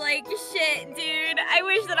DMs like, shit, dude. I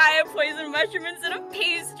wish that I had poison mushroom instead of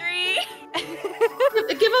pastry.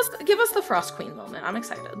 Give us the Frost Queen moment. I'm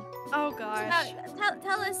excited. Oh gosh.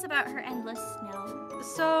 Tell us about her endless snow.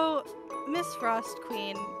 So, Miss Frost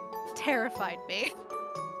Queen terrified me.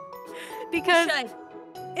 Because Should.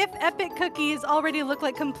 if epic cookies already look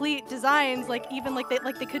like complete designs, like even like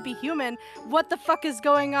they could be human, what the fuck is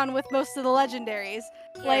going on with most of the legendaries?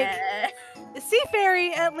 Yeah. Like, Sea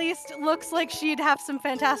Fairy at least looks like she'd have some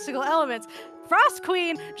fantastical elements. Frost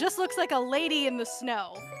Queen just looks like a lady in the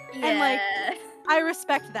snow. And like, Yeah. I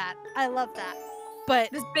respect that. I love that. But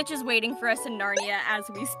This bitch is waiting for us in Narnia as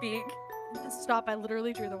we speak. stop, I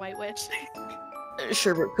literally drew the White Witch.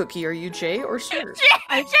 Sherbet cookie, are you Jay or Sir?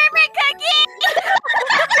 Sherbet cookie!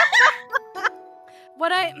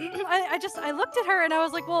 What I looked at her and I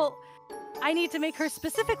was like, well, I need to make her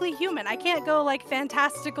specifically human. I can't go like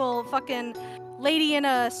fantastical fucking lady in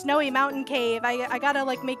a snowy mountain cave. I gotta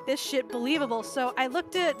like make this shit believable. So I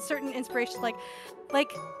looked at certain inspirations like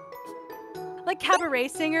cabaret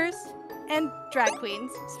singers and drag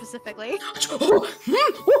queens specifically.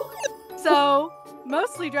 So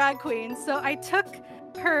mostly drag queens. So I took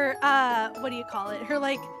her what do you call it? Her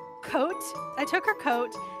like coat. I took her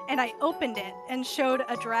coat and I opened it and showed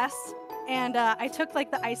a dress. And I took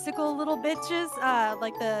like the icicle little bitches,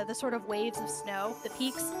 like the sort of waves of snow, the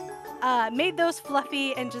peaks, made those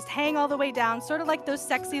fluffy and just hang all the way down, sort of like those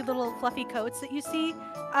sexy little fluffy coats that you see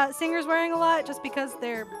singers wearing a lot just because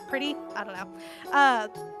they're pretty. I don't know.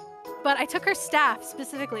 But I took her staff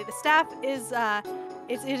specifically. The staff is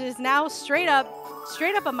it is now straight up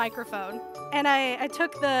a microphone. And I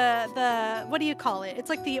took the what do you call it? It's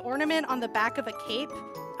like the ornament on the back of a cape.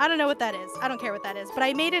 I don't know what that is. I don't care what that is. But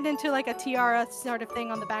I made it into like a tiara sort of thing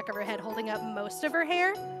on the back of her head, holding up most of her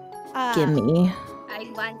hair. Gimme.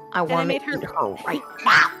 I I made want her- to eat her right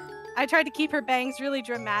now. I tried to keep her bangs really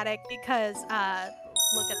dramatic because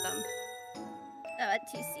look at them.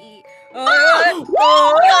 to see. Oh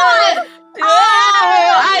God! Oh,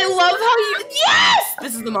 I love how you. Yes!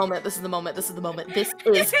 This is the moment. This is the moment. This is the moment. This is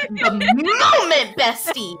the moment,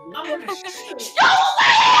 bestie. Show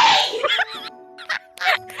away!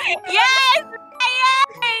 Yes!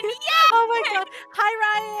 Ryan! Yes! Oh my god. Hi,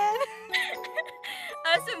 Ryan!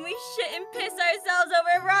 Us when we shit and piss ourselves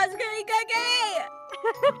over raspberry cookie!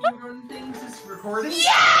 You run things is recording?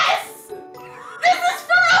 Yes! This is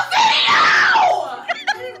for a video!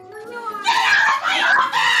 Get out of my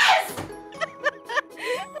office!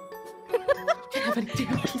 Can't have any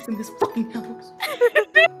damn peace in this fucking house.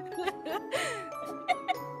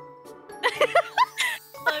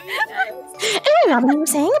 Love you guys. Hey, Robin, you were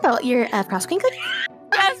saying about your Frost Queen cookie?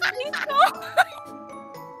 Yes, please go.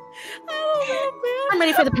 I'm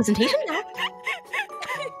ready for the presentation now.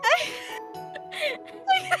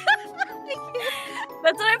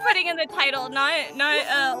 That's what I'm putting in the title, not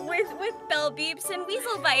with bell beeps and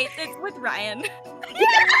weasel bites. It's with Ryan.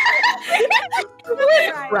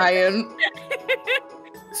 Ryan.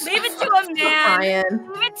 Leave it to a man. Ryan.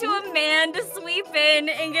 Leave it to a man to sweep in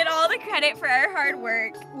and get all the credit for our hard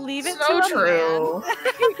work. Leave it So to a true.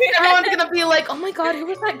 Everyone's gonna be like, oh my god, who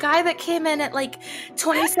was that guy that came in at like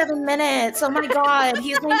 27 minutes? Oh my god,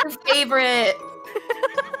 he's my new favorite.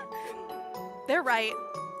 They're right.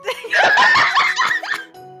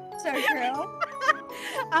 So true.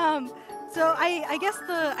 So I guess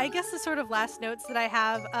the sort of last notes that I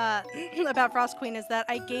have about Frost Queen is that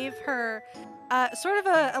I gave her sort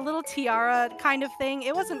of a little tiara kind of thing.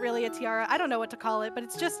 It wasn't really a tiara. I don't know what to call it, but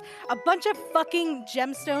it's just a bunch of fucking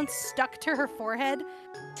gemstones stuck to her forehead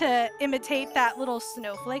to imitate that little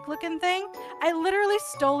snowflake looking thing. I literally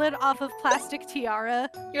stole it off of Plastic Tiara.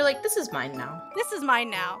 You're like, this is mine now. This is mine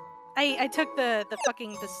now. I took the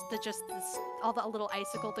fucking all the little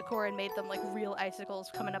icicle decor and made them like real icicles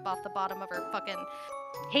coming up off the bottom of her fucking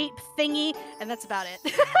cape thingy, and that's about it.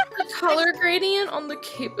 The color gradient on the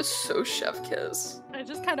cape is so chef kiss. I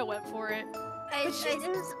just kind of went for it. I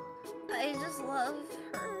just love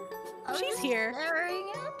her. I was She's just here. staring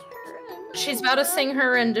at her and She's about to sing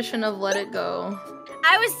her rendition of Let It Go.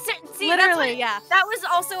 I was see, Literally, yeah. That was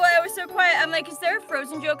also why I was so quiet. I'm like, is there a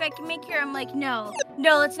Frozen joke I can make here? I'm like, no,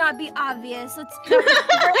 let's not be obvious. Let's Come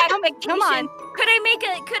on. Could I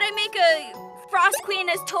make a Frost Queen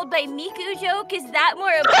as told by Miku joke? Is that more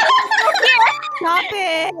applicable here? Stop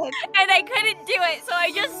it! And I couldn't do it, so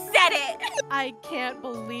I just said it. I can't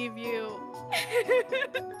believe you.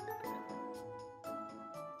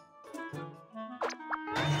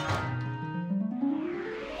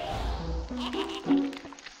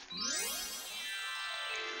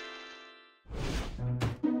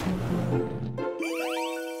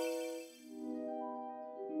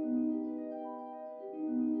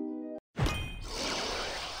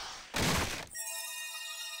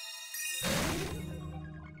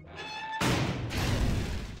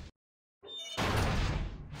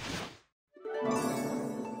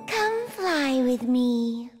 Come fly with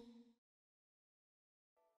me.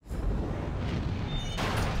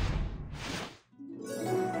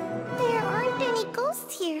 There aren't any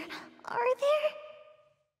ghosts here, are there?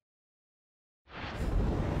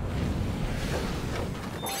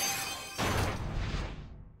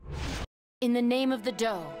 In the name of the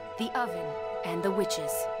dough, the oven, and the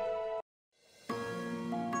witches.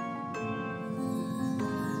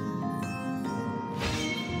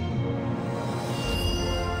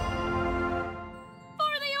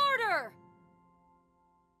 For the order!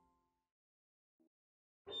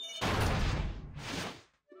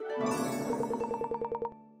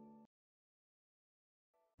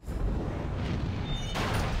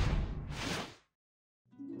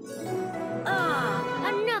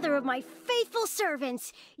 Another of my faithful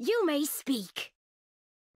servants. You may speak.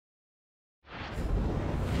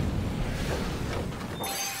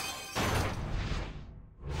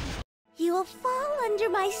 You will fall under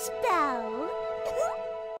my spell.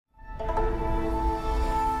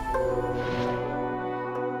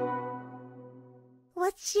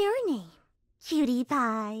 What's your name, cutie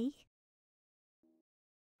pie?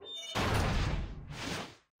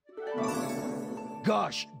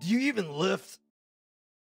 Gosh, do you even lift?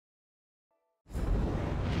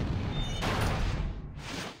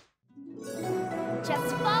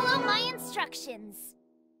 Just follow my instructions.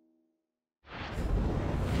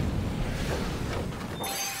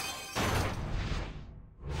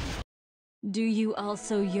 Do you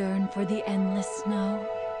also yearn for the endless snow?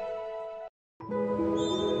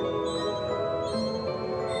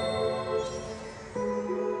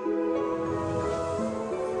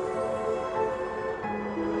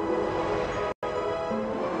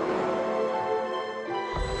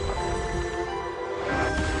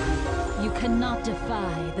 You cannot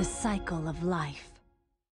defy the cycle of life.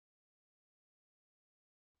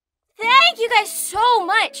 Thank you guys so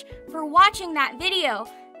much for watching that video.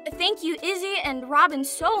 Thank you, Izzy and Robin,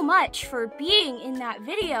 so much for being in that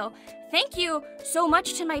video. Thank you so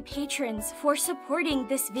much to my patrons for supporting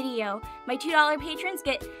this video. My $2 patrons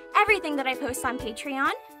get everything that I post on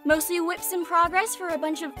Patreon. Mostly whips in progress for a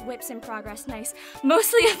bunch of whips in progress, nice.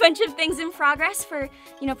 Mostly a bunch of things in progress for,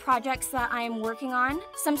 projects that I am working on.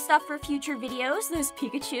 Some stuff for future videos, those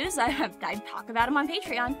Pikachus, I talk about them on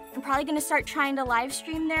Patreon. I'm probably gonna start trying to live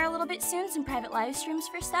stream there a little bit soon, some private live streams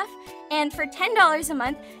for stuff. And for $10 a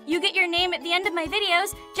month, you get your name at the end of my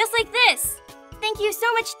videos, just like this. Thank you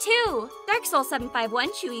so much too! Dark Soul 751,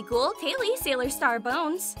 Chewy Ghoul, Taily, Sailor Star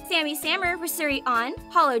Bones, Sammy Sammer, Rasuri On,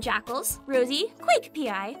 Hollow Jackals, Rosie, Quake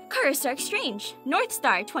PI, Kara Stark Strange, North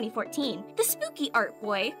Star 2014, The Spooky Art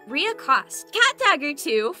Boy, Rhea Cost, Cat Dagger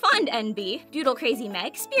 2, Fond NB, Doodle Crazy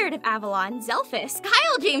Meg, Spirit of Avalon, Zelphus,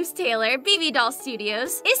 Kyle James Taylor, BB Doll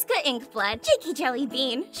Studios, Iska Inkblood, Jakey Jelly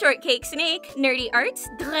Bean, Shortcake Snake, Nerdy Arts,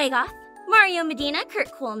 Dregoth, Mario Medina, Kurt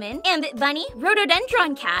Coleman, Ambit Bunny,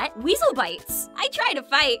 Rhododendron Cat, Weasel Bites, I Try to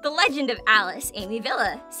Fight, The Legend of Alice, Amy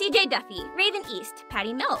Villa, CJ Duffy, Raven East,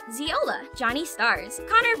 Patty Milt, Ziola, Johnny Stars,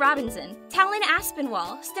 Connor Robinson, Talon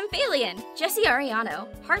Aspinwall, Stymphalion, Jesse Ariano,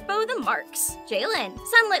 Harpo the Marks, Jalen,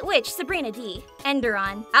 Sunlit Witch, Sabrina D,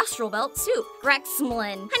 Enderon, Astral Belt Soup,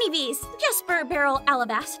 Grexmlin, Honeybees, Jesper Barrel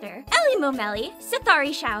Alabaster, Ellie Momelli,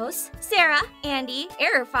 Sithari Shouse, Sarah, Andy,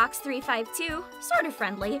 Error Fox 352, Sorta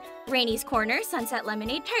Friendly, Rainy's Corner, Sunset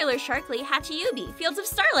Lemonade, Tyler Sharkley, Hachiyubi, Fields of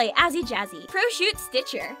Starlight, Azzy Jazzy, Pro Shoot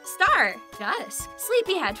Stitcher, Star, Dusk,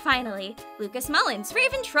 Sleepyhead Finally, Lucas Mullins,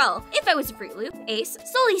 Raven Trull, If I Was a Fruit Loop, Ace,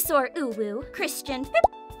 Solisor Uwu, Christian, Pip,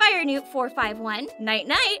 Fire Newt 451, Night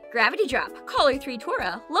Night, Gravity Drop, Caller 3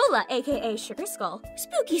 Tora, Lola aka Sugar Skull,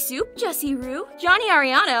 Spooky Soup, Jessie Rue, Johnny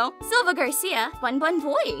Ariano, Silva Garcia, Bun Bun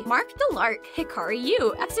Boy, Mark the Lark, Hikari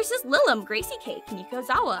Yu, Exorcist Lilum, Gracie Cake, Nico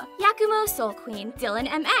Zawa, Yakumo Soul Queen, Dylan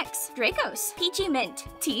MX, Dracos, Peachy Mint,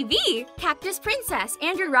 TV, Cactus Princess,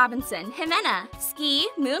 Andrew Robinson, Jimena, Ski,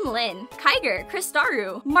 Moon Lin, Kyger,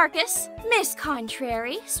 Kristaru, Marcus, Miss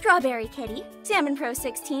Contrary, Strawberry Kitty, Salmon Pro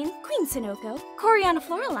 16, Queen Sunoco, Coriana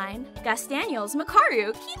Floraline, Gus Daniels,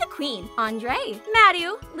 Makaru, Key the Queen, Andre,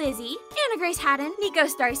 Madu, Lizzie, Anna Grace Haddon,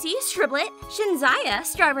 Nikos Darcy, Shriblet, Shinzaya,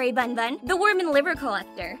 Strawberry Bun Bun, The Worm and Liver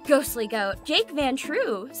Collector, Ghostly Goat, Jake Van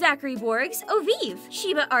True, Zachary Borgs, Ovive,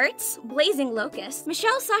 Sheba Arts, Blazing Locust,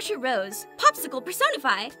 Michelle Sasha Rose, Popsicle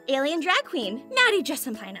Personify, Alien Drag Queen, Maddie Just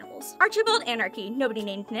Some Pineapples, Archibald Anarchy, Nobody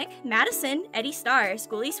Named Nick, Madison, Eddie Star,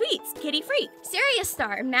 Schooly Sweets, Kitty Freak, Sirius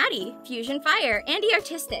Star, Maddie, Fusion Fire, Andy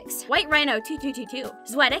Artistics, White Rhino 2222,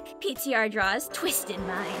 Zwetic, PTR Draws, Twisted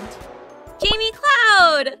Mind. Jamie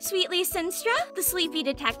Cloud, Sweetly Sinstra, The Sleepy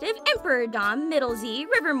Detective, Emperor Dom, Middle Z,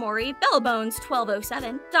 River Mori, Bellbones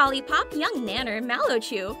 1207, Dolly Pop, Young Nanner,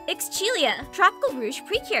 Malochu, Xchilia, Tropical Rouge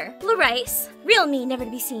Precure, Larice, Real Me Never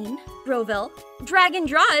to Be Seen, Broville, Dragon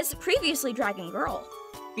Draws, Previously Dragon Girl,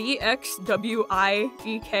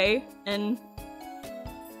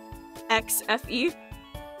 BXWIEKNXFE,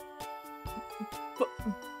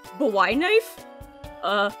 Bawai Knife?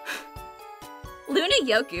 Luna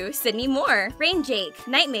Yoku, Sydney Moore, Rain Jake,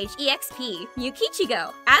 Nightmage EXP,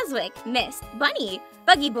 Yukichigo, Aswick, Mist, Bunny,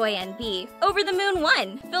 Buggy Boy NB, Over the Moon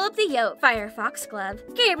 1, Philip the Yote, Firefox Glove,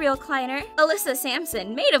 Gabriel Kleiner, Alyssa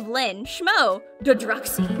Sampson, Maid of Lynn, Schmo,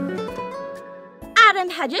 Dodroxy. Adam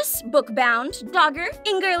Hedges, Bookbound, Dogger,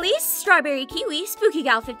 Ingerlease, Strawberry Kiwi, Spooky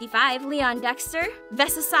Gal 55, Leon Dexter,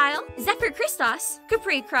 Vesicile, Zephyr Christos,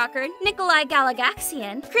 Capri Crocker, Nikolai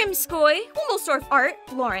Galagaxian, Krimskoy, Hummelsdorf Art,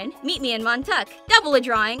 Lauren, Meet Me in Montuck, Double a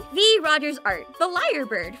Drawing, V. Rogers Art, The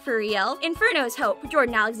Lyrebird, Furiel, Inferno's Hope,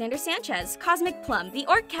 Jordan Alexander Sanchez, Cosmic Plum, The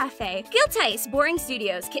Orc Cafe, Giltice, Boring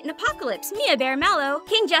Studios, Kitten Apocalypse, Mia Bear Mallow,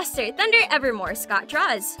 King Jester, Thunder Evermore, Scott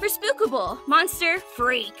Draws, Forspookable, Monster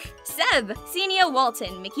Freak, Seb, Senia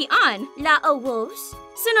Walton, Mickey On, La Owos,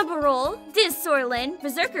 Cinnabarol, Diz Sorlin,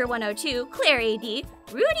 Berserker 102, Claire AD,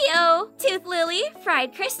 Rudio, Tooth Lily,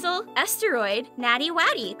 Fried Crystal, Asteroid, Natty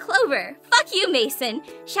Waddy, Clover, Fuck You Mason,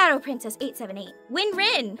 Shadow Princess 878, Win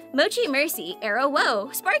Rin, Mochi Mercy, Arrow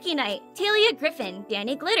Woe, Sparky Knight, Talia Griffin,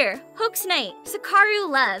 Danny Glitter, Hoax Knight, Sakaru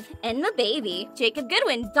Love, Enma Baby, Jacob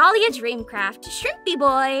Goodwin, Dahlia Dreamcraft, Shrimpy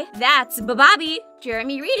Boy, That's Bababi,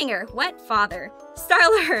 Jeremy Readinger, Wet Father,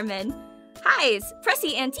 Starla Herman, Highs,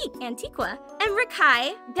 Pressy Antique, Antiqua, Emra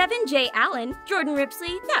Kai, Devin J. Allen, Jordan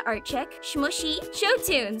Ripsley, That Art Chick, Shmushy,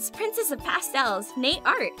 Showtunes, Princess of Pastels, Nate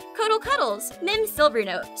Art, Codal Cuddles, Mim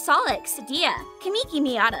Silvernote, Solix, Dia, Kamiki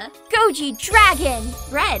Miata, Goji Dragon,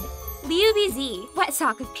 Red, Liu BZ, Wet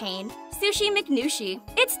Sock with Pain, Sushi McNushi,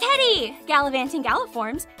 It's Teddy, Gallivanting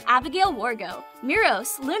Galliforms, Abigail Wargo,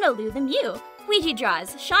 Miros, Luna Lu the Mew, Ouija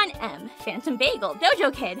Draws, Sean M, Phantom Bagel,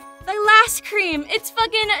 Dojo Kid, Thy Last Cream, it's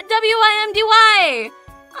fucking WIMDY! I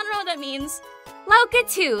don't know what that means. Lauka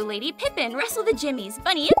 2, Lady Pippin, Wrestle the Jimmies,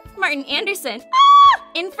 Bunny, Martin Anderson,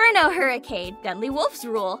 Inferno Hurricane, Deadly Wolf's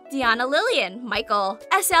Rule, Deanna Lillian, Michael,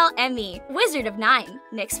 SLME, Wizard of Nine,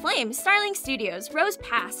 Nyx Flame, Starling Studios, Rose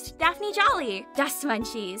Past, Daphne Jolly, Dust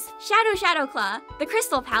Munchies, Shadowclaw, The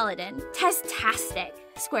Crystal Paladin, Testastic,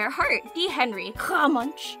 Square Heart, D. Henry,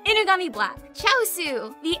 Munch, Inugami Black,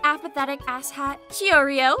 Chaosu, The Apathetic Asshat,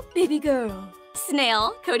 Chiorio, Baby Girl,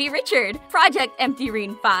 Snail, Cody Richard, Project Empty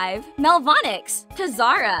Reen 5, Melvonix,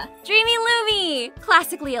 Tazara, Dreamy Lumi,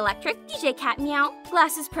 Classically Electric, DJ Cat Meow,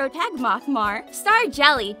 Glasses Pro Tag Mothmar, Star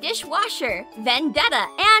Jelly, Dishwasher, Vendetta,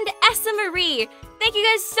 and Essa Marie. Thank you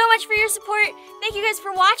guys so much for your support. Thank you guys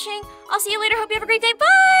for watching. I'll see you later. Hope you have a great day.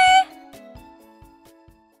 Bye!